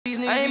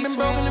I ain't been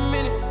broke in a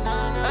minute.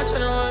 I'm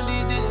tryna run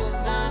these digits.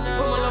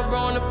 Put my little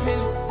bro in the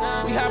penny.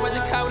 We hide by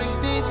the car with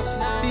extensions.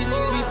 These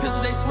niggas be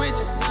pistols, they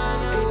switching.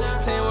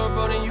 Playing with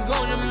bro, then you go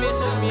on the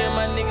mission. Me and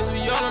my niggas,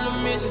 we all on the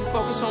mission.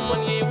 Focus on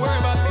money, ain't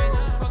worried about bitches.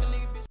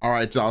 All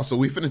right, y'all, so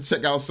we finna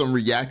check out some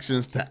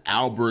reactions to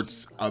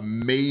Albert's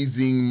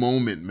amazing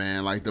moment,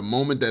 man. Like the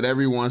moment that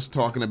everyone's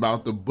talking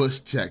about, the Bush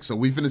check. So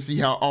we finna see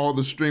how all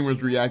the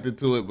streamers reacted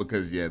to it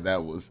because yeah,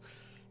 that was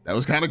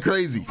kind of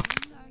crazy.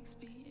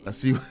 Let's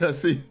see.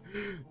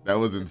 That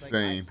was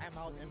insane.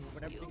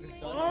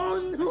 Oh,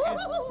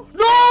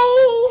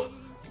 No!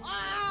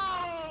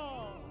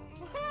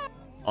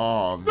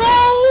 Oh, man.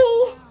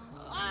 no!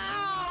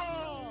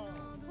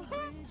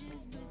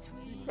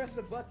 Press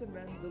the button,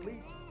 man.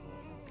 Delete.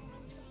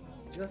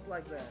 Just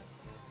like that.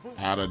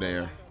 Out of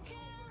there.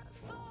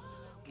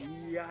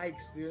 Yikes,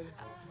 dude.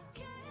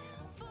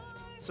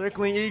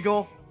 Circling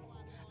Eagle.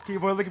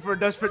 Keyboard looking for a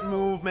desperate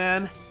move,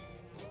 man.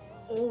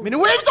 Mini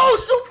waves. Oh,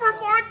 Super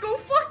Marco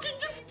fucking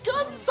just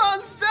gun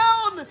sons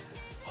down.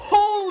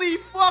 Holy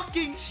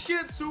fucking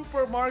shit,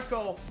 Super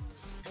Marco.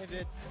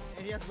 And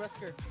he has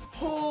Wesker.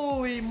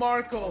 Holy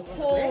Marco.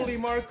 Holy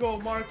Marco.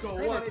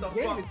 What the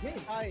fuck?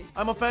 Hi.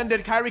 I'm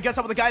offended. Kyrie gets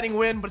up with a guiding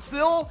win, but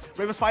still,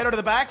 Ravens fighter to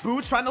the back.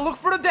 Boots trying to look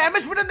for the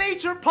damage with a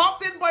nature.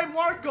 Popped in by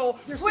Marco.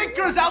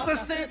 Flickers out to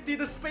safety.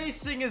 The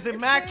spacing is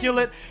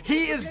immaculate.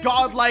 He is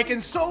godlike,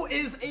 and so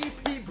is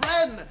AP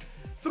Bren.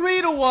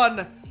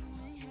 3-1.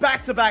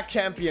 Back-to-back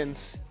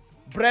champions.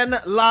 Bren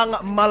lang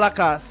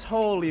malakas.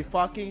 Holy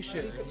fucking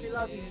shit.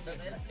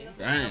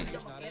 Dang.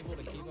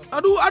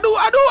 Aduh.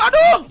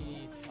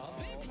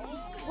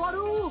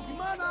 Waduh,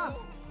 gimana?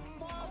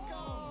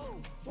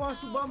 Wah,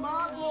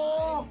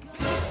 Subamago.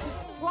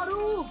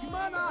 Waduh,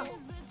 gimana?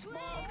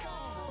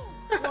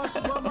 Wah,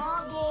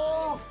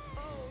 Subamago.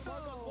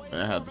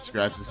 Man, I had to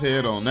scratch his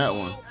head on that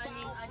one.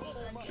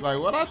 Like,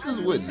 what I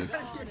just witnessed?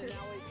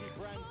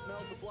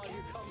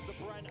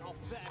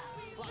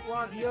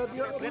 Wah, dia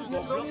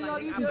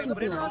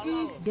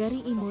lagi.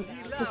 Dari imut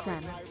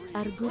pesan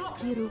Argus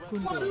Kiru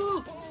Kunto. Waduh,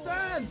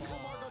 Sen.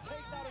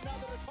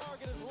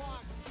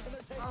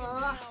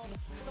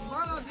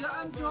 Mana dia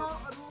anjok?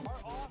 Aduh.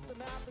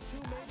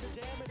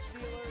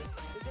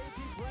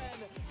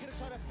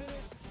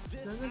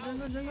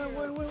 Jangan,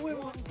 woi.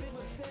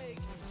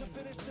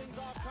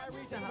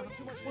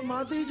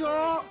 Mati,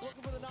 Jok.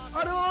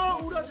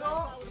 Aduh, udah,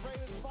 Jok.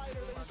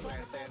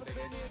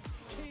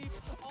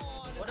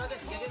 Udah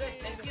guys,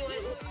 thank you.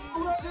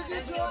 Udah,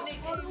 Jok.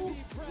 Aduh.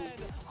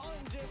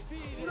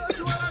 Udah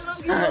jualan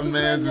lagi. That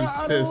man just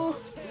pissed.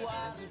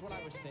 This is what I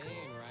was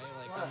saying, right?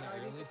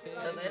 Like in the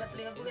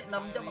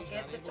early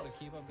stage,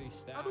 keep up these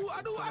stats.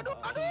 Waduh.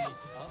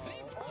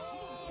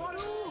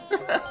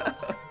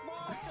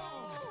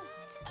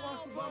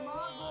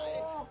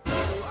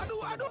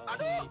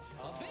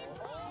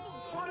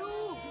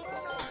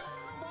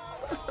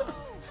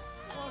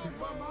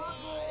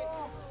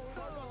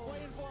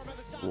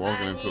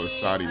 Walking into a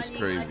shotty is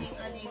crazy.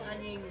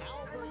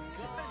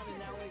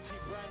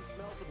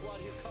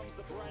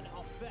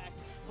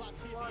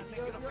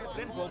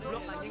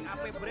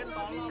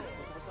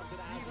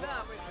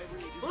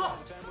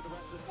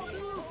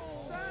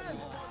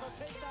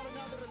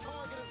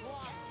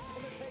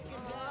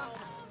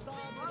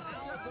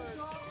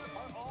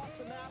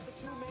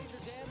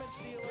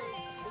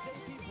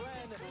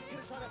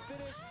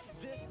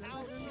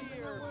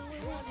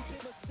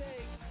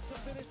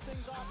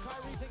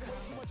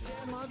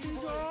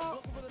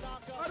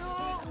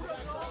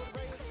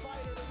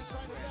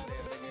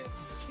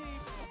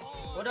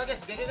 Udah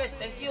guys,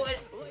 thank you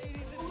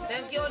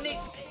Nick.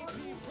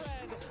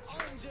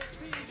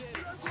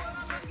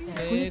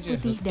 Kulit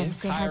putih dan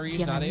sehat,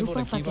 jangan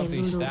lupa pakai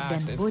lulu dan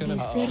body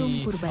serum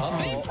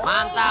Purbasari.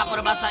 Mantap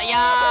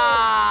Purbasaya.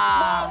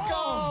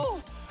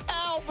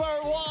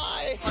 Albert,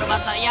 why?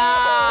 Purbasaya.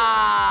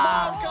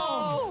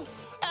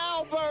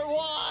 Albert,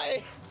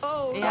 why?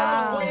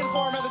 Ya.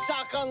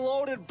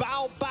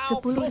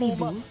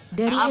 10.000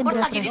 dari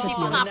Hendra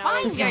Prasetyo.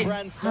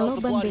 Pesan,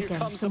 halo Bang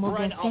Beckham,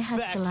 semoga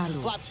sehat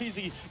selalu.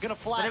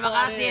 Terima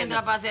kasih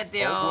Hendra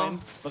Prasetyo.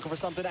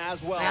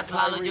 Sehat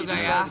selalu juga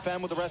ya.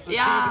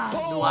 Ya,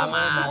 dua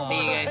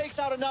mati guys.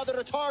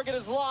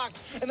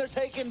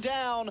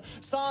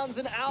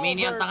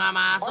 Minion tengah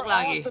masuk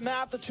lagi.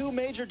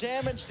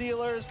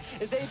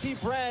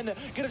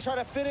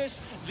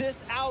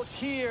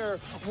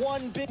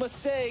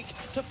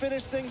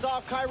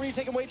 Kyrie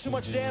taking way too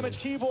much damage.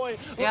 Keyboy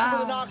looking for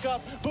the knockup.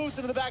 Boots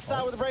into the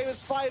backside with the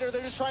bravest fighter.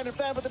 They're just trying to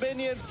fan with the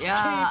minions. Keep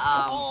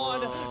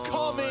on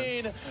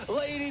coming.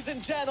 Ladies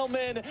and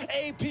gentlemen,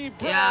 AP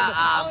Bren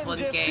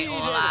undefeated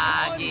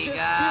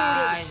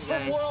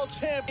from world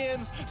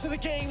champions to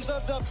the games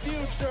of the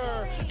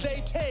future.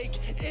 They take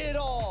it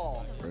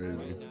all.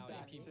 Crazy.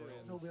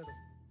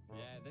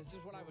 Yeah, this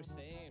is what I was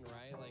saying,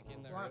 right? Like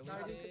in the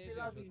early stages,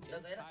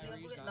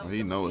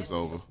 He know it's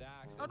over.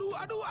 Aduh.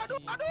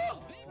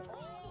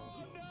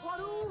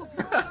 Waduh.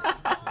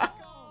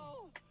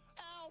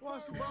 Wah,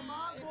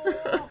 Subamago.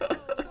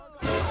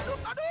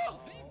 Aduh.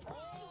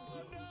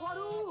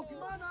 Waduh,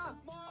 gimana?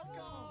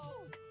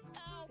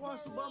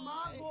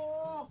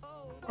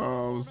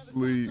 Oh,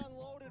 sleep.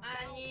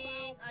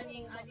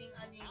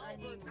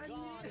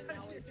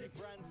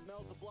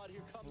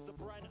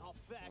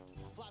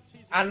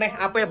 Aneh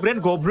apa ya brand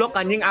goblok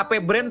anjing, apa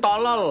ya brand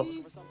tolol.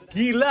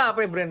 Gila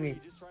apa ya brand nih.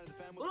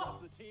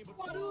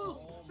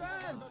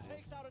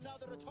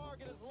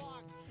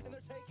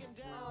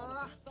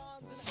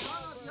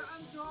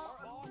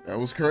 That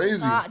was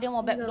crazy. Kak, dia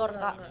mau backdoor,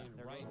 Kak.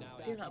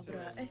 Dia nggak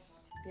berani.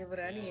 Dia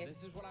berani ya.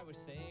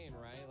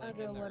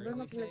 Ada waduh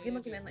makin lagi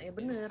makin enak ya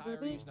bener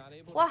tapi.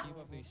 Wah.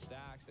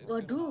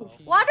 Waduh.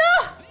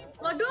 Waduh.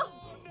 Waduh.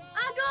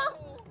 Aduh.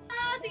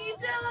 Ah,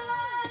 tidak.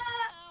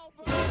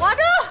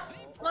 Waduh.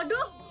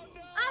 Waduh.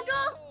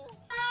 Aduh.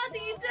 Ah,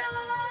 tidak.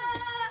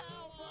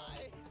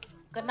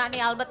 Kena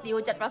nih Albert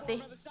dihujat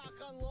pasti.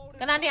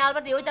 Kena nih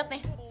Albert dihujat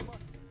nih.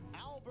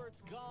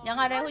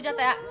 Jangan ada yang hujat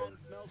ya.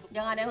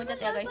 Jangan ada yang hujat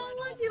ya guys.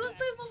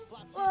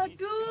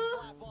 Waduh.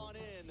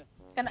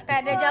 Kena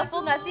kayak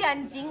dejavu nggak sih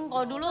anjing?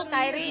 Kalau dulu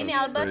Kyrie ini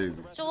Albert.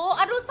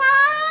 Aduh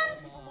Sans.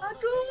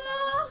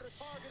 Aduh.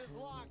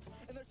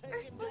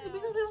 Masih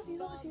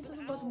bisa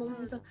sumpah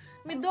masih bisa.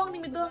 Mid doang nih,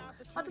 mid doang.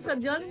 Atas gak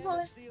jalanin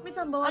soalnya. Mid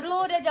sama bawah.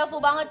 Aduh dejavu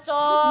banget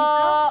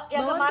cok.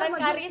 Yang kemarin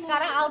Kyrie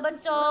sekarang Albert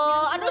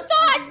cok. Aduh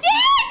cok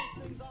anjing.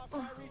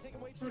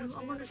 Aduh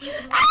aman sih.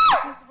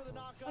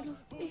 Aduh,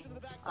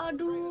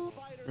 aduh.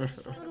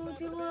 Aduh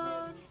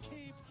cuman.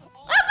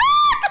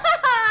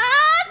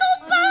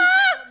 Sumpah.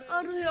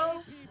 Aduh ya.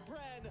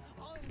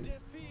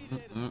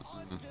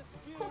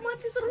 Kok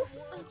mati terus?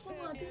 Kok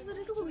mati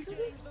tadi tuh kok bisa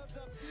sih?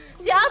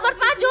 Si Albert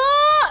maju.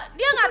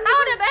 Dia nggak tahu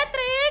ada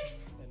Matrix.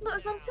 Nggak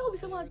sampai sih kok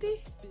bisa mati.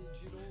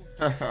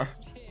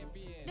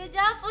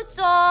 Dejavu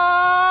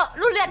cok.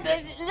 Lu lihat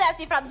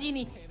si Frap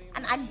ini.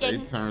 Anjing.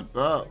 They turned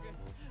up.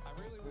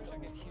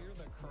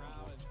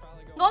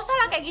 Gak usah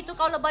lah kayak gitu,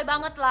 kau lebay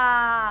banget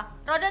lah.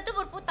 Roda tuh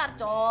berputar,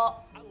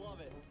 cok.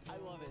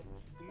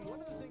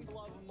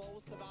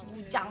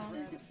 Bujang.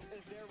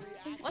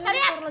 Gak usah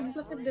lihat. Kar lagi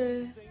sakit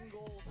deh.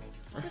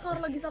 Ini Kar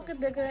lagi sakit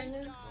deh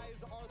kayaknya.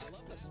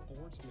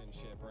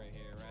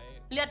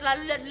 Lihat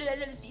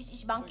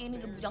si bangke ini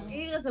udah bujang.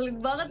 Ih,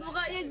 ngeselin banget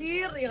mukanya,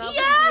 Jir. Ya,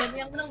 iya.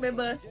 Yang menang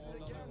bebas.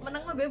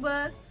 Menang mah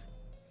bebas.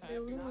 Ya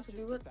udah masuk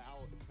dibuat.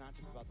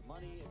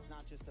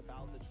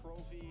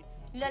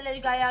 Lihat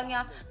dari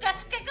gayanya.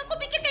 Kayak aku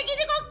pikir kayak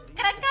gini kok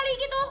keren kali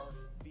gitu.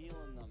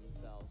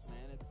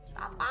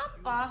 Tak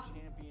apa-apa.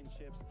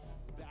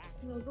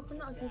 Ya gue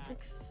kena sih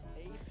fix.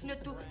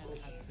 Lihat tuh.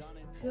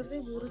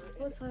 Sirnya buruk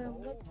banget, sayang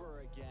banget.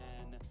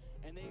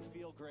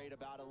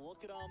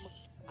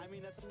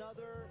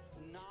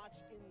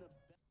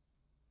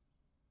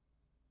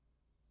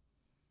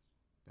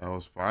 That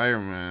was fire,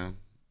 man.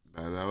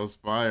 That was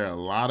fire. A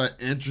lot of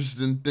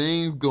interesting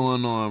things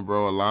going on,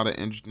 bro. A lot of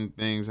interesting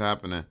things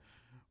happening.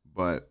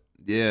 But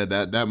yeah,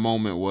 that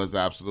moment was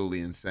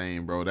absolutely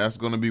insane, bro. That's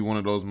gonna be one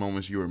of those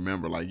moments you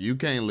remember. Like, you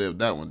can't live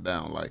that one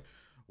down. Like,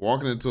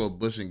 walking into a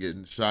bush and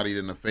getting shotty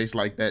in the face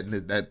like that,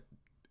 and that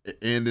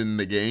ending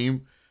the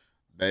game.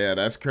 Yeah,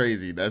 that's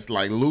crazy. That's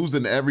like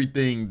losing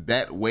everything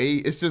that way.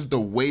 It's just the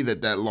way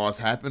that loss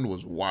happened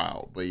was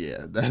wild. But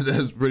yeah,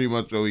 that's pretty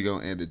much where we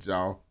gonna end it,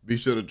 y'all. Be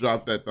sure to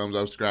drop that thumbs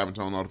up, subscribe, and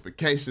turn on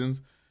notifications.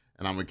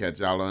 And I'm gonna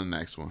catch y'all on the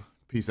next one.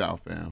 Peace out, fam.